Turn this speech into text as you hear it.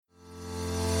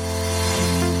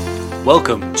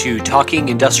Welcome to Talking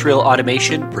Industrial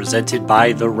Automation, presented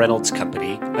by The Reynolds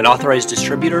Company, an authorized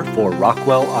distributor for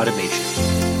Rockwell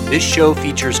Automation. This show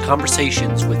features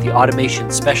conversations with the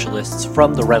automation specialists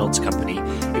from The Reynolds Company,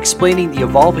 explaining the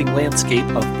evolving landscape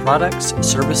of products,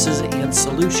 services, and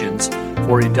solutions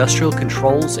for industrial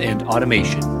controls and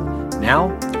automation.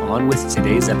 Now, on with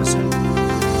today's episode.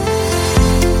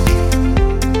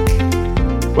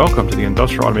 Welcome to the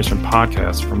Industrial Automation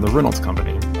Podcast from The Reynolds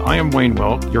Company. I am Wayne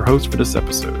Welk, your host for this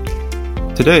episode.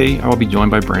 Today, I will be joined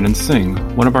by Brandon Singh,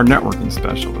 one of our networking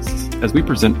specialists, as we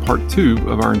present part 2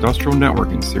 of our industrial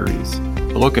networking series,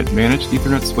 a look at managed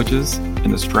Ethernet switches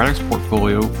and the Stratix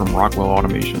portfolio from Rockwell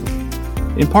Automation.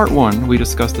 In part 1, we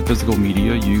discussed the physical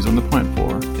media used on the plant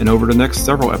floor, and over the next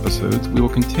several episodes, we will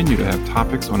continue to have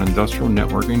topics on industrial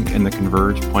networking and the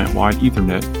converged plant-wide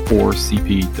Ethernet, or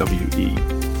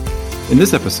CPWE. In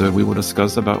this episode, we will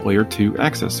discuss about Layer 2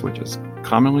 access switches,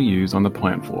 commonly used on the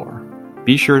plant floor.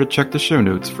 Be sure to check the show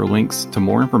notes for links to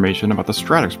more information about the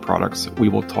Stratix products we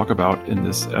will talk about in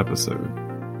this episode.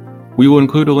 We will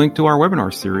include a link to our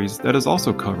webinar series that is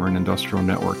also covering industrial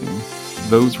networking.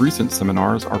 Those recent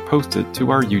seminars are posted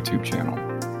to our YouTube channel.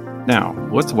 Now,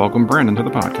 let's welcome Brandon to the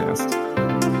podcast.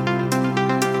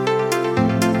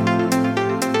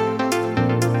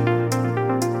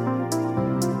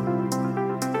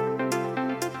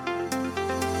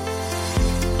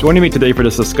 Joining me today for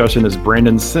this discussion is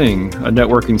Brandon Singh, a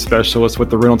networking specialist with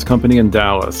the Reynolds Company in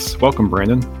Dallas. Welcome,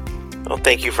 Brandon. Well,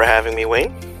 thank you for having me,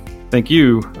 Wayne. Thank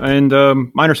you. And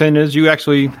my understanding is you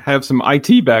actually have some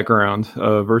IT background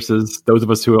versus those of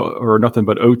us who are nothing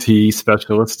but OT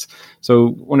specialists.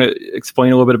 So want to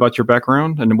explain a little bit about your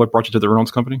background and what brought you to the Reynolds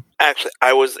Company? Actually,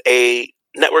 I was a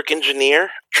network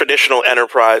engineer, traditional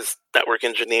enterprise network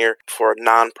engineer for a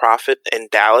nonprofit in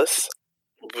Dallas.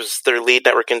 Was their lead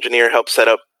network engineer, helped set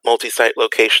up multi-site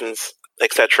locations,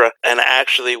 etc. And I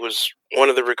actually was one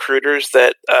of the recruiters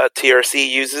that TRC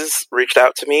uses, reached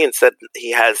out to me and said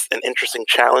he has an interesting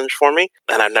challenge for me.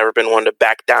 And I've never been one to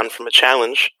back down from a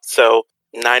challenge. So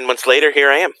 9 months later, here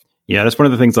I am. Yeah, that's one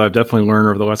of the things I've definitely learned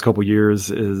over the last couple of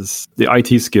years is the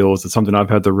IT skills. It's something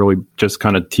I've had to really just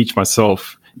kind of teach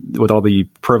myself. With all the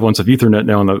prevalence of Ethernet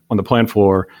now on the plant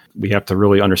floor, we have to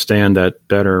really understand that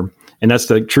better. And that's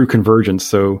the true convergence.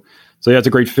 So yeah, it's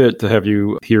a great fit to have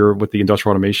you here with the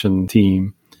industrial automation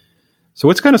team. So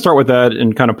let's kind of start with that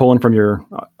and kind of pulling from your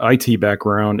IT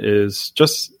background is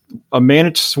just a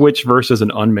managed switch versus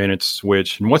an unmanaged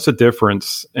switch. And what's the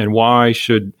difference and why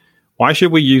should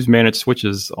we use managed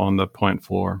switches on the plant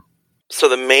floor? So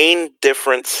the main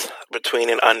difference between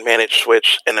an unmanaged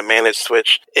switch and a managed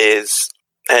switch is,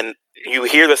 and you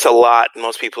hear this a lot, and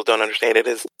most people don't understand it,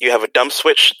 is you have a dumb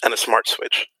switch and a smart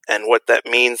switch. And what that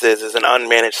means is an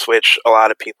unmanaged switch, a lot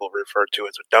of people refer to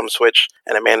as a dumb switch,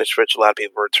 and a managed switch, a lot of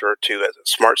people refer to as a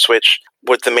smart switch.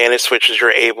 With the managed switches,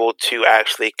 you're able to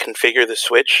actually configure the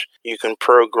switch. You can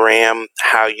program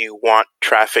how you want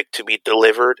traffic to be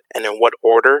delivered and in what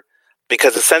order.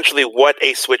 Because essentially what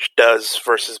a switch does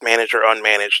versus managed or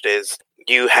unmanaged is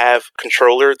you have a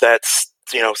controller that's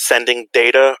sending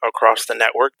data across the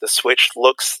network. The switch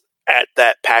looks at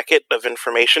that packet of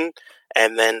information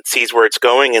and then sees where it's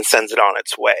going and sends it on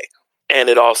its way. And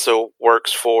it also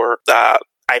works for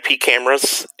IP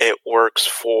cameras. It works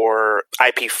for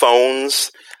IP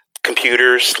phones,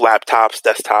 computers, laptops,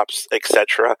 desktops,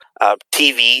 etc.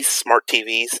 TVs, smart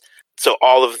TVs. So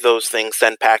all of those things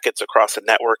send packets across a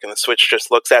network, and the switch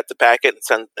just looks at the packet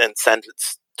and sends it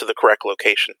to the correct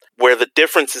location. Where the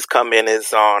differences come in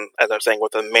is on, as I was saying,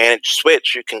 with a managed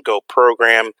switch, you can go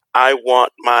program, I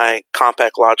want my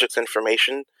CompactLogix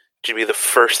information to be the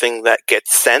first thing that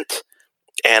gets sent,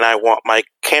 and I want my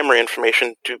camera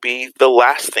information to be the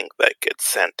last thing that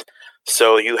gets sent.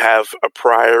 So you have a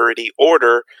priority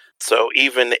order. So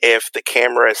even if the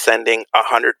camera is sending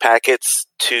 100 packets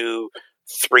to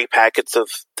 3 packets of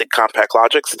the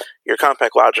CompactLogix, your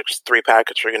CompactLogix 3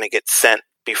 packets are going to get sent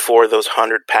before those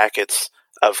 100 packets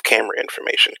of camera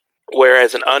information.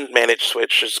 Whereas an unmanaged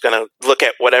switch is going to look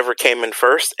at whatever came in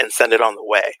first and send it on the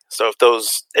way. So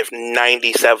if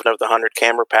 97 of the 100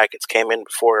 camera packets came in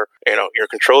before your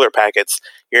controller packets,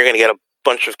 you're going to get a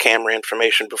bunch of camera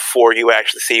information before you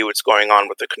actually see what's going on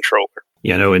with the controller.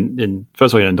 Yeah, no, and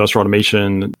especially in industrial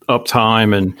automation,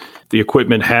 uptime and the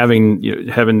equipment having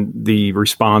the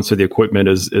response to the equipment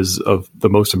is of the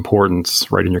most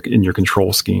importance, right, in your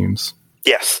control schemes.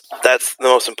 Yes, that's the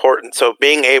most important. So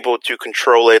being able to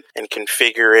control it and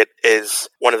configure it is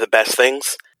one of the best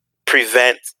things.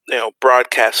 Prevent,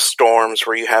 broadcast storms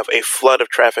where you have a flood of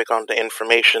traffic onto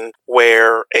information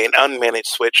where an unmanaged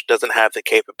switch doesn't have the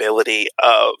capability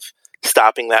of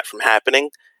stopping that from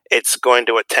happening. it's going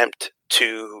to attempt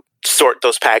to sort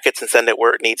those packets and send it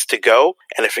where it needs to go.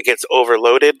 And if it gets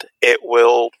overloaded, it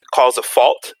will cause a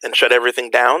fault and shut everything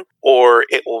down, or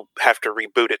it will have to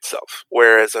reboot itself.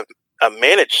 Whereas a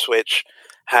managed switch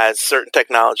has certain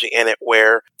technology in it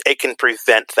where it can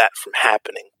prevent that from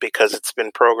happening because it's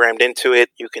been programmed into it.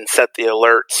 You can set the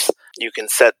alerts, you can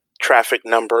set traffic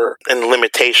number and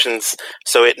limitations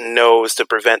so it knows to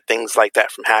prevent things like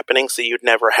that from happening. So you'd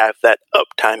never have that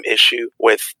uptime issue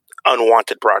with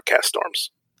unwanted broadcast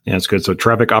storms. Yeah, that's good. So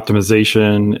traffic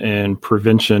optimization and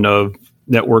prevention of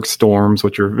network storms,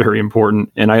 which are very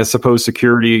important. And I suppose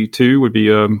security, too, would be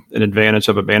an advantage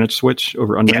of a managed switch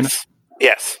over unmanaged?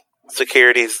 Yes.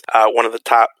 Security is one of the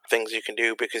top things you can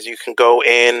do because you can go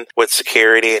in with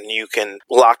security and you can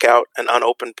lock out an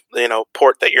unopened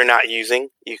port that you're not using.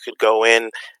 You could go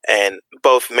in and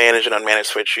both manage and unmanaged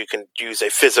switch. You can use a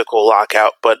physical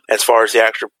lockout, but as far as the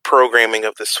actual programming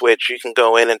of the switch, you can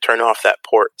go in and turn off that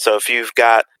port. So if you've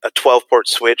got a 12-port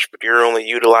switch, but you're only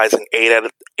utilizing 8 out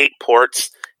of 8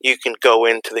 ports, you can go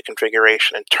into the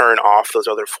configuration and turn off those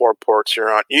other 4 ports you're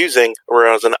not using,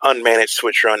 whereas an unmanaged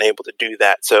switch, you're unable to do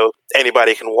that. So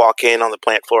anybody can walk in on the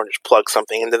plant floor and just plug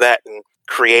something into that and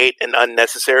create an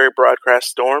unnecessary broadcast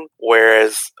storm,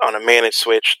 whereas on a managed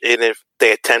switch, even if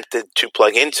they attempted to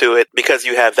plug into it, because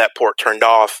you have that port turned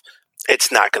off,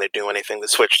 it's not going to do anything. The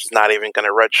switch is not even going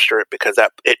to register it because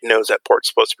it knows that port's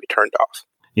supposed to be turned off.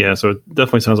 Yeah, so it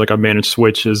definitely sounds like a managed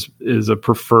switch is a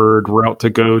preferred route to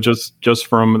go just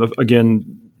from,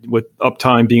 again, with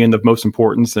uptime being the most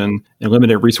importance and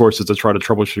limited resources to try to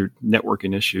troubleshoot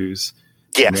networking issues.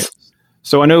 Yes.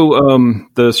 So I know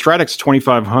the Stratix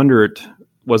 2500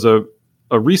 was a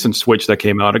recent switch that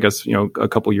came out, I guess, a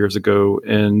couple years ago,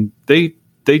 and they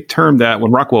termed that,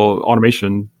 when Rockwell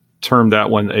Automation termed that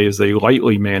one as a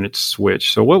lightly managed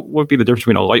switch. So what would be the difference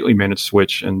between a lightly managed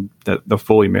switch and the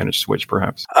fully managed switch,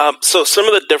 perhaps? So some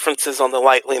of the differences on the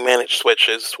lightly managed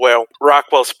switches, well,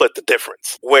 Rockwell split the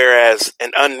difference. Whereas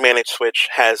an unmanaged switch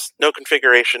has no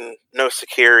configuration, no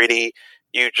security,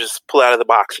 you just pull out of the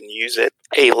box and use it.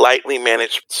 A lightly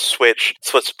managed switch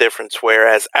splits the difference,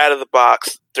 whereas out of the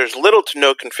box, there's little to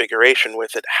no configuration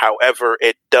with it. However,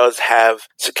 it does have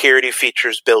security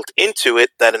features built into it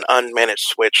that an unmanaged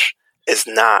switch is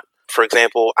not. For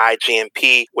example,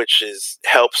 IGMP, which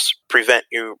helps prevent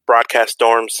you broadcast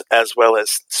storms, as well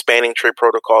as spanning tree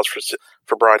protocols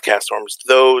for broadcast storms.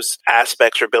 Those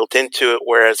aspects are built into it,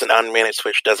 whereas an unmanaged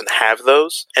switch doesn't have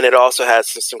those. And it also has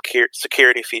some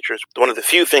security features. One of the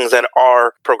few things that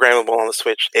are programmable on the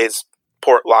switch is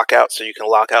port lockout, so you can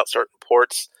lock out certain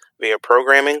ports via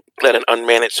programming that an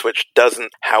unmanaged switch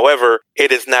doesn't. However,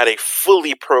 it is not a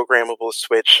fully programmable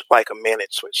switch like a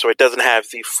managed switch. So it doesn't have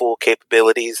the full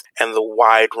capabilities and the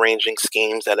wide-ranging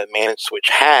schemes that a managed switch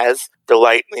has. The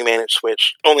lightly managed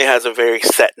switch only has a very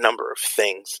set number of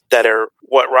things that are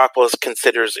what Rockwell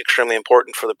considers extremely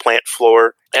important for the plant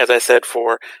floor. As I said,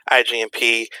 for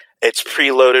IGMP, it's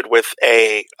preloaded with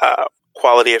a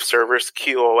quality of service,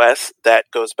 QoS, that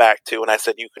goes back to when I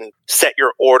said you can set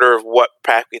your order of what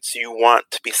packets you want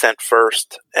to be sent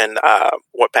first and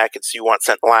what packets you want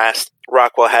sent last.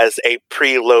 Rockwell has a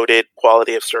preloaded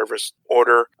quality of service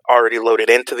order already loaded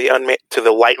into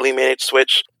the lightly managed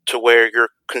switch, to where your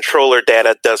controller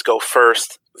data does go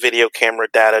first. Video camera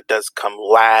data does come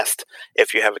last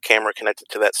if you have a camera connected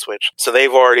to that switch. So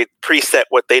they've already preset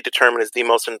what they determine is the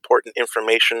most important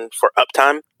information for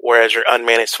uptime, whereas your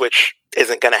unmanaged switch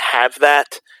isn't going to have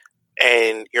that.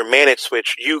 And your managed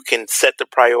switch, you can set the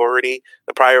priority.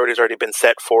 The priority's already been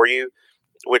set for you,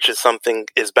 which is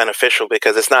beneficial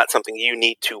because it's not something you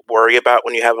need to worry about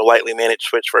when you have a lightly managed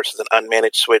switch versus an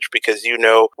unmanaged switch, because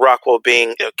Rockwell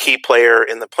being a key player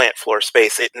in the plant floor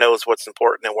space, it knows what's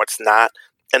important and what's not.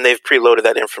 And they've preloaded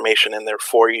that information in there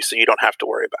for you, so you don't have to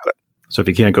worry about it. So if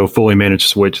you can't go fully managed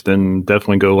switch, then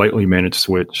definitely go lightly managed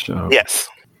switch. Yes.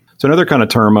 So another kind of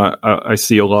term I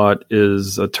see a lot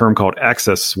is a term called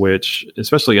access switch,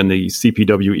 especially in the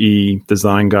CPWE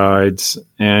design guides.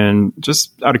 And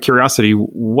just out of curiosity,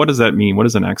 what does that mean? What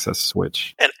is an access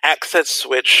switch? An access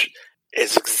switch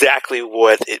is exactly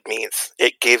what it means.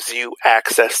 It gives you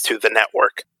access to the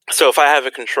network. So if I have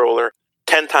a controller,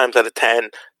 10 times out of 10,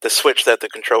 the switch that the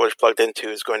controller is plugged into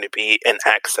is going to be an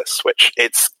access switch.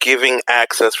 It's giving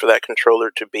access for that controller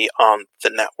to be on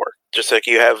the network. Just like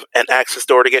you have an access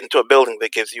door to get into a building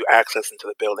that gives you access into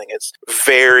the building. It's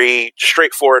very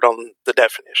straightforward on the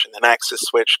definition. An access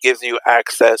switch gives you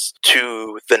access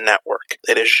to the network.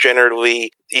 It is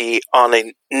generally on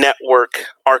a network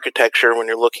architecture, when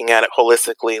you're looking at it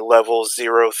holistically, levels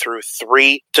 0 through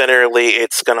 3. Generally,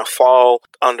 it's going to fall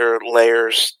under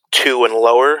layers 2 and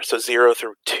lower, so 0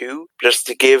 through 2, just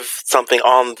to give something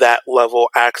on that level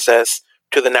access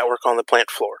to the network on the plant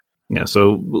floor. Yeah,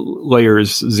 so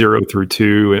layers 0 through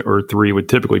 2 or 3 would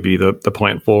typically be the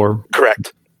plant floor.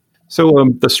 Correct. So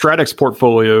the Stratix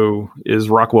portfolio is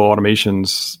Rockwell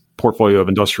Automation's portfolio of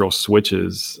industrial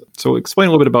switches. So explain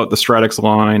a little bit about the Stratix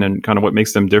line and kind of what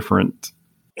makes them different.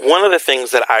 One of the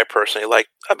things that I personally like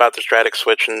about the Stratix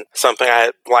switch, and something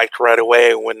I liked right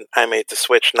away when I made the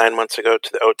switch 9 months ago to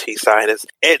the OT side, is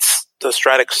the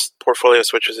Stratix portfolio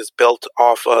switches is built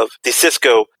off of the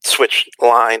Cisco switch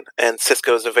line, and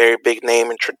Cisco is a very big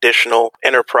name in traditional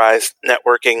enterprise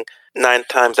networking. 9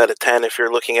 times out of 10, if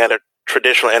you're looking at a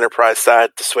traditional enterprise side,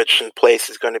 the switch in place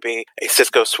is going to be a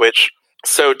Cisco switch.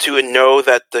 So to know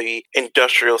that the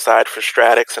industrial side for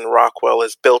Stratix and Rockwell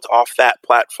is built off that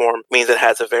platform means it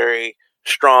has a very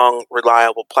strong,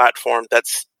 reliable platform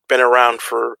that's been around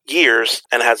for years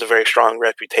and has a very strong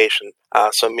reputation.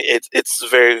 So it's a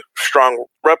very strong,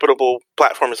 reputable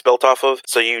platform it's built off of.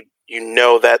 So you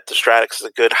know that the Stratix is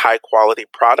a good, high-quality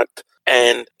product,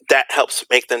 and that helps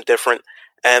make them different.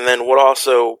 And then what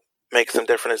also makes them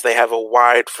different is they have a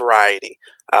wide variety.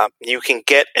 You can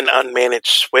get an unmanaged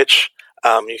switch.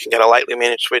 You can get a lightly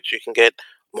managed switch. You can get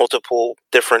multiple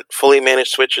different fully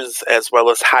managed switches as well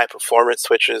as high performance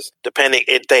switches. Depending,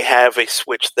 they have a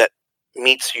switch that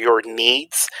meets your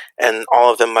needs, and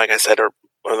all of them, like I said,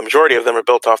 the majority of them are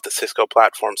built off the Cisco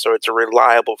platform. So it's a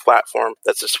reliable platform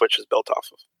that the switch is built off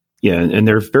of. Yeah, and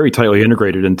they're very tightly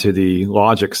integrated into the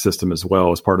Logix system as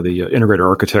well as part of the integrated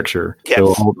architecture. Yes.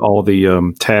 So all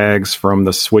the tags from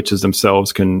the switches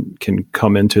themselves can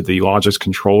come into the Logix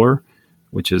controller,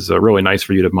 which is really nice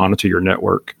for you to monitor your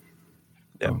network.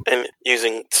 Yeah. And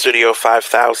using Studio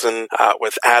 5000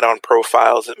 with add-on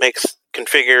profiles, it makes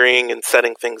configuring and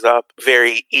setting things up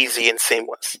very easy and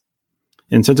seamless.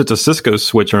 And since it's a Cisco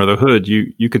switch under the hood,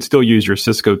 you could still use your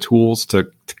Cisco tools to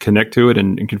connect to it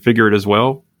and configure it as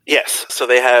well? Yes. So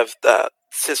they have the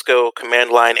Cisco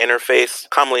command line interface,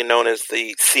 commonly known as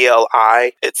the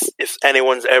CLI. It's if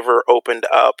anyone's ever opened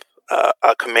up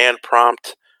a command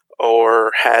prompt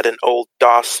or had an old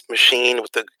DOS machine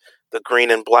with the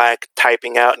green and black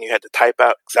typing out, and you had to type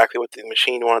out exactly what the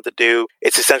machine wanted to do.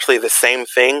 It's essentially the same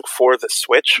thing for the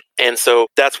switch. And so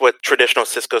that's what traditional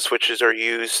Cisco switches are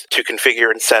used to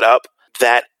configure and set up.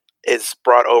 That is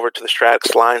brought over to the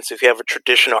Stratix line. So if you have a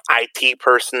traditional IT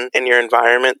person in your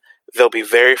environment, they'll be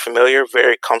very familiar,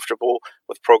 very comfortable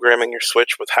with programming your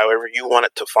switch with however you want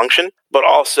it to function. But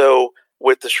also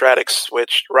with the Stratix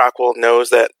switch, Rockwell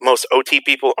knows that most OT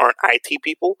people aren't IT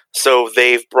people. So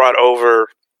they've brought over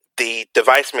the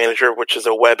device manager, which is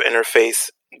a web interface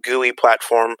GUI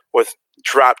platform with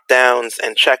drop downs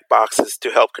and checkboxes to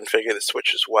help configure the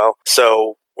switch as well.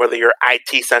 So whether you're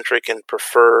IT centric and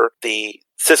prefer the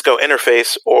Cisco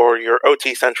interface, or you're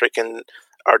OT centric and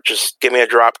are just give me a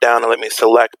drop down and let me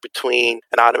select between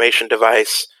an automation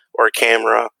device or a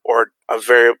camera or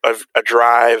a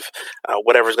drive,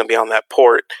 whatever's going to be on that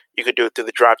port, you could do it through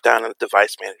the drop down in the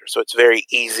device manager. So it's very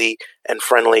easy and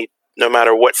friendly, no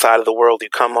matter what side of the world you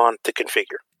come on to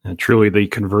configure. And truly the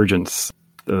convergence,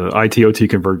 the IT-OT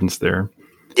convergence there.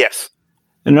 Yes.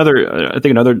 I think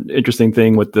another interesting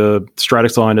thing with the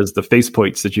Stratix line is the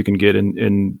faceplates that you can get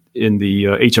in the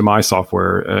HMI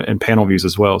software and panel views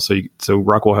as well. So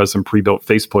Rockwell has some pre-built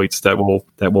faceplates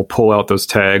that will pull out those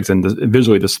tags and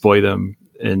visually display them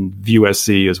in View SC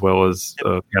as well as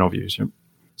panel views.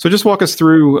 So just walk us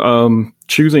through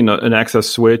choosing an access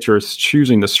switch or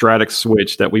choosing the Stratix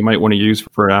switch that we might want to use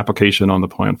for an application on the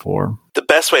plant floor. The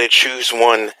best way to choose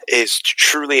one is to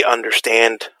truly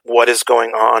understand what is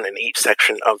going on in each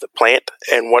section of the plant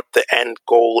and what the end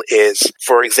goal is.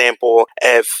 For example,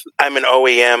 if I'm an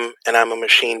OEM and I'm a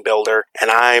machine builder and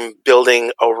I'm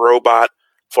building a robot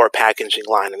for a packaging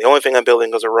line, and the only thing I'm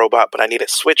building is a robot, but I need a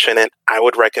switch in it, I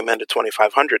would recommend a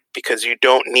 2500 because you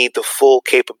don't need the full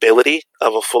capability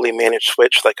of a fully managed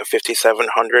switch like a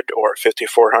 5700 or a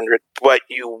 5400, but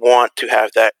you want to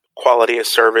have that quality of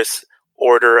service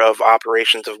order of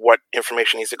operations of what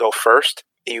information needs to go first.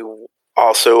 You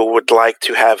also would like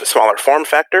to have a smaller form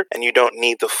factor, and you don't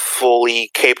need the fully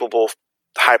capable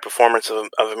high performance of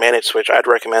a managed switch. I'd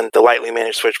recommend the lightly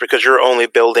managed switch because you're only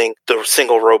building the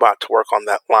single robot to work on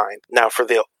that line. Now, for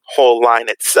the whole line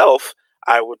itself,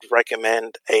 I would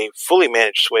recommend a fully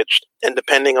managed switch, and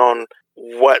depending on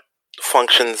what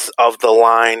functions of the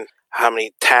line, how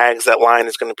many tags that line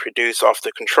is going to produce off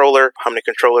the controller, how many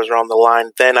controllers are on the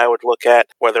line, then I would look at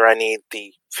whether I need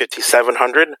the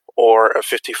 5700 or a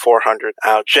 5400.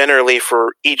 Generally,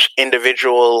 for each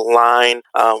individual line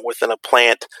within a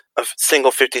plant, a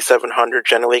single 5700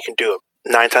 generally can do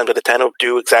 9 times out of 10 will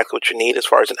do exactly what you need as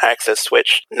far as an access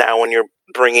switch. Now, when you're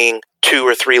bringing 2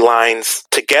 or 3 lines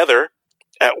together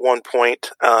at one point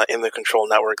in the control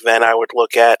network, then I would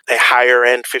look at a higher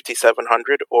end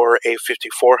 5700 or a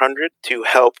 5400 to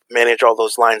help manage all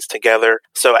those lines together.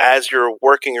 So as you're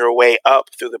working your way up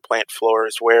through the plant floor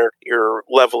is where your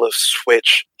level of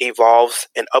switch evolves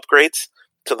and upgrades.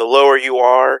 So the lower you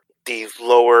are, the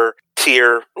lower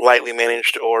tier lightly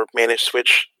managed or managed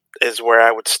switch is where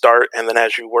I would start. And then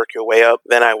as you work your way up,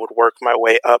 then I would work my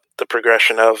way up the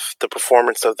progression of the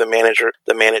performance of the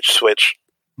managed switch.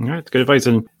 All right, that's good advice.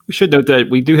 And we should note that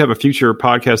we do have a future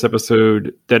podcast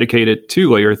episode dedicated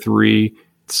to layer 3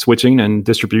 switching and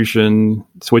distribution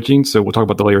switching. So we'll talk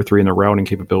about the layer 3 and the routing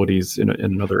capabilities in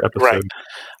another episode.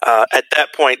 Right. At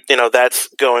that point, that's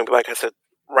going, like I said,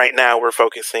 right now we're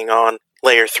focusing on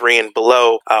layer 3 and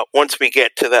below. Once we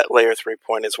get to that layer 3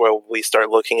 point is where we start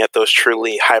looking at those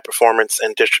truly high performance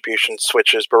and distribution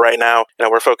switches. But right now,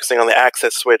 we're focusing on the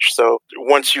access switch. So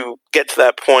once you get to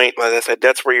that point, like I said,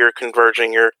 that's where you're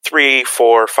converging your 3,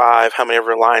 4, 5, how many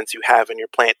ever lines you have in your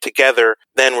plant together.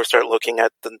 Then we'll start looking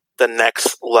at the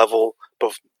next level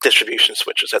of distribution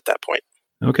switches at that point.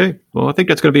 Okay. Well, I think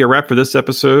that's going to be a wrap for this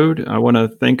episode. I want to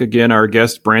thank again our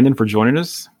guest, Brandon, for joining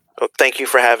us. Well, thank you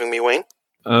for having me, Wayne.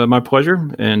 My pleasure,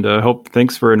 and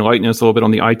thanks for enlightening us a little bit on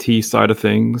the IT side of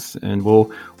things. And we'll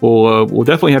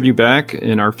definitely have you back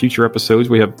in our future episodes.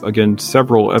 We have again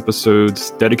several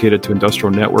episodes dedicated to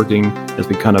industrial networking as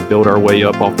we kind of build our way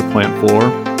up off the plant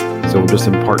floor. So we're just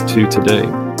in part 2 today.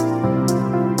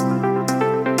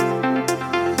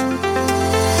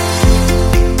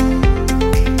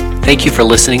 Thank you for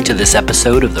listening to this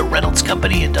episode of the Reynolds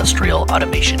Company Industrial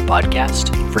Automation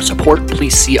Podcast. For support,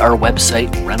 please see our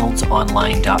website,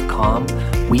 reynoldsonline.com.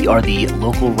 We are the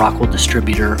local Rockwell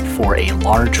distributor for a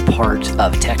large part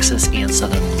of Texas and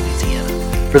southern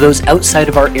Louisiana. For those outside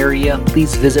of our area,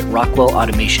 please visit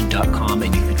rockwellautomation.com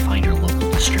and you can find your local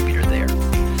distributor there.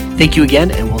 Thank you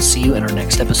again, and we'll see you in our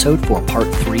next episode for part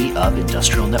 3 of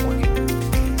Industrial Networking.